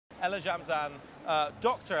Ella Jamsin,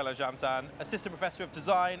 Dr. Ella Jamsin, Assistant Professor of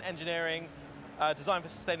Design, Engineering, Design for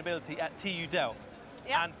Sustainability at TU Delft,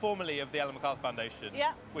 and formerly of the Ellen MacArthur Foundation,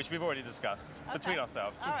 which we've already discussed between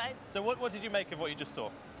ourselves. All right. So what did you make of what you just saw?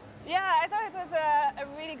 Yeah, I thought it was a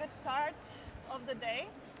really good start of the day.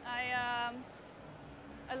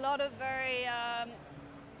 A lot of very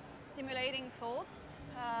stimulating thoughts.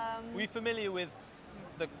 Were you familiar with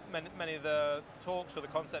many of the talks or the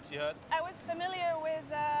concepts you heard? I was familiar with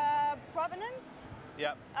provenance.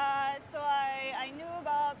 Yeah. So I knew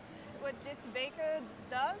about what Jesse Baker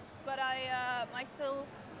does, but I still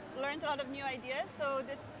learned a lot of new ideas. So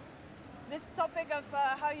this topic of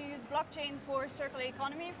how you use blockchain for circular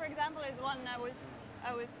economy, for example, is one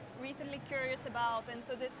I was recently curious about, and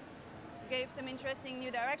so this gave some interesting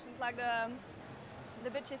new directions, like the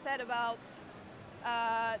bit she said about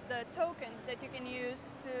the tokens that you can use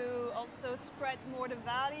to also spread more the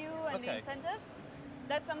value and the incentives.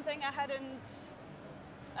 That's something I hadn't,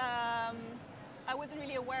 I wasn't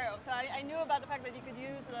really aware of. So I knew about the fact that you could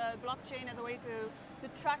use blockchain as a way to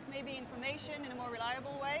track maybe information in a more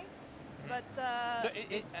reliable way. But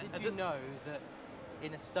did you know that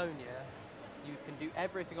in Estonia you can do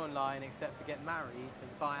everything online except for get married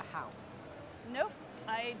and buy a house? Nope,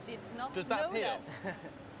 I did not know that. Does that appeal?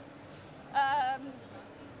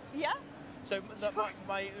 Yeah. So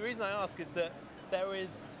the reason I ask is that there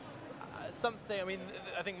is something, I mean,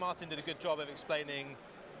 I think Martin did a good job of explaining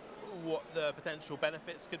what the potential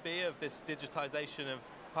benefits could be of this digitization of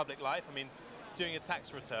public life. I mean, doing a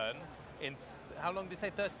tax return in, how long did he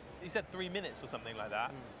say? He said 3 minutes or something like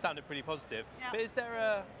that. Sounded pretty positive. Yeah. But is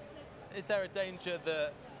there a danger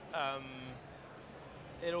that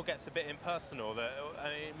it all gets a bit impersonal? That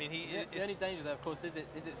I mean, the only danger there, of course, is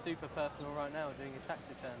it super personal right now doing a tax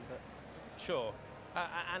return, but sure,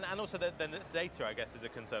 and also the data, I guess, is a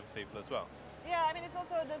concern for people as well. Yeah, I mean, it's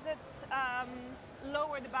also, does it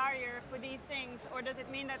lower the barrier for these things, or does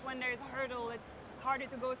it mean that when there's a hurdle, it's harder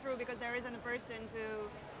to go through because there isn't a person to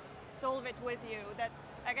solve it with you?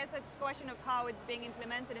 I guess it's a question of how it's being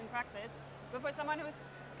implemented in practice. But for someone who's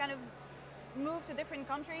kind of moved to different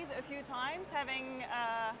countries a few times, having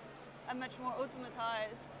a much more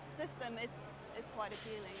automatized system is quite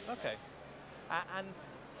appealing. Okay, and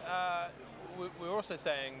we were also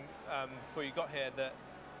saying before you got here that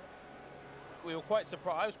we were quite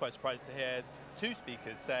surprised. I was quite surprised to hear two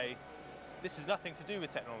speakers say this is nothing to do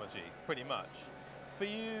with technology, pretty much. For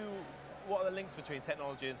you, what are the links between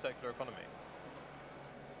technology and circular economy?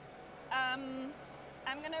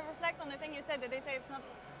 I'm going to reflect on the thing you said, that they say it's not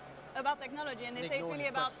about technology, and they say it's really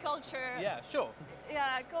about culture. Yeah, sure.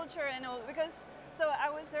 Yeah, culture and all. Because, so I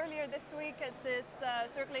was earlier this week at this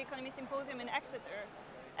Circular Economy Symposium in Exeter,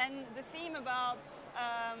 and the theme about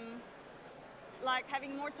like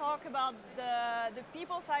having more talk about the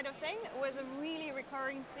people side of thing was a really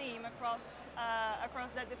recurring theme across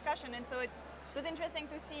that discussion. And so it was interesting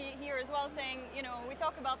to see here as well, saying, you know, we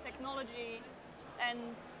talk about technology and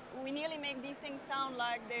we nearly make these things sound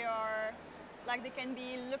like they can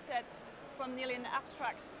be looked at from nearly an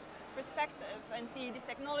abstract perspective, and see these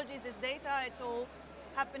technologies, this data, it's all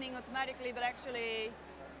happening automatically, but actually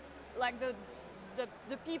like the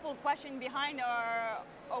people question behind are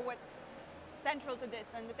what's central to this,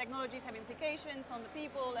 and the technologies have implications on the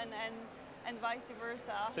people and vice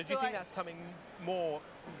versa. So do you think that's coming more,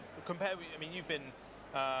 compared with, I mean, you've been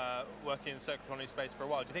working in the circular economy space for a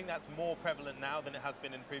while, do you think that's more prevalent now than it has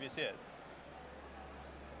been in previous years?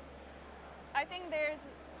 I think there's,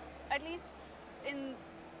 at least in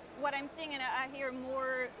what I'm seeing, and I hear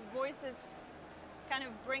more voices kind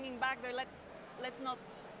of bringing back the let's not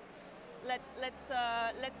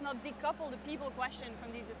decouple the people question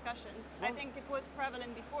from these discussions. Well, I think it was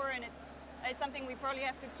prevalent before, and it's something we probably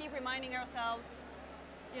have to keep reminding ourselves.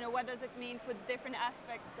 You know, what does it mean for different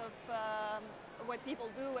aspects of what people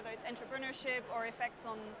do, whether it's entrepreneurship or effects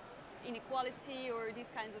on inequality or these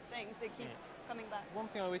kinds of things. They keep coming back. One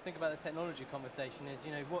thing I always think about the technology conversation is,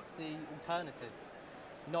 you know, what's the alternative?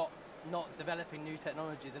 Not developing new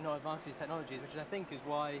technologies and not advancing these technologies, which I think is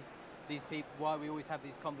why why we always have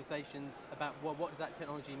these conversations about what does that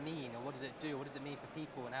technology mean, or what does it do, what does it mean for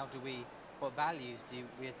people, and what values do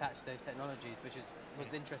we attach to those technologies, which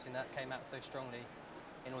was interesting that came out so strongly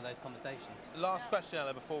in all those conversations. Last question,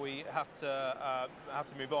 Ella, before we have to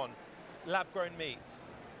move on. Lab-grown meat.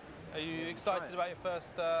 Are you excited about your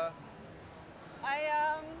first? I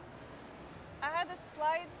had a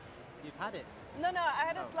slide. You've had it? No, I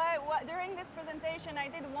had a slide. During this presentation, I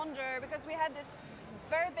did wonder, because we had this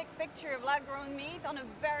very big picture of lab-grown meat on a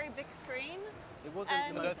very big screen. It wasn't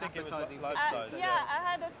the most appetizing. Yeah, I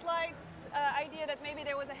had a slide idea that maybe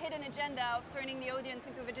there was a hidden agenda of turning the audience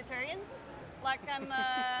into vegetarians. Like I'm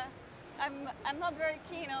not very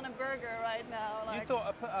keen on a burger right now. Like, you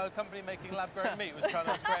thought a company making lab-grown meat was trying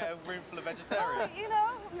to create a room full of vegetarians? Well, you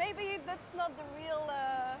know, maybe that's not the real.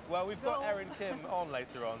 Well, we've got Erin Kim on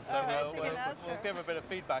later on, so we'll give a bit of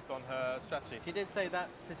feedback on her strategy. She did say that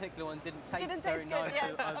particular one didn't taste very good, nice.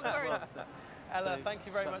 yes, of course. Ella, thank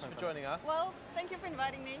you very much for joining us. Well, thank you for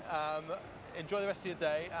inviting me. Enjoy the rest of your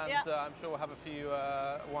day, and I'm sure we'll have a few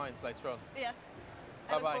wines later on. Yes.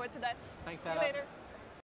 Bye-bye. I look forward to that. Thanks, See you Ella. later.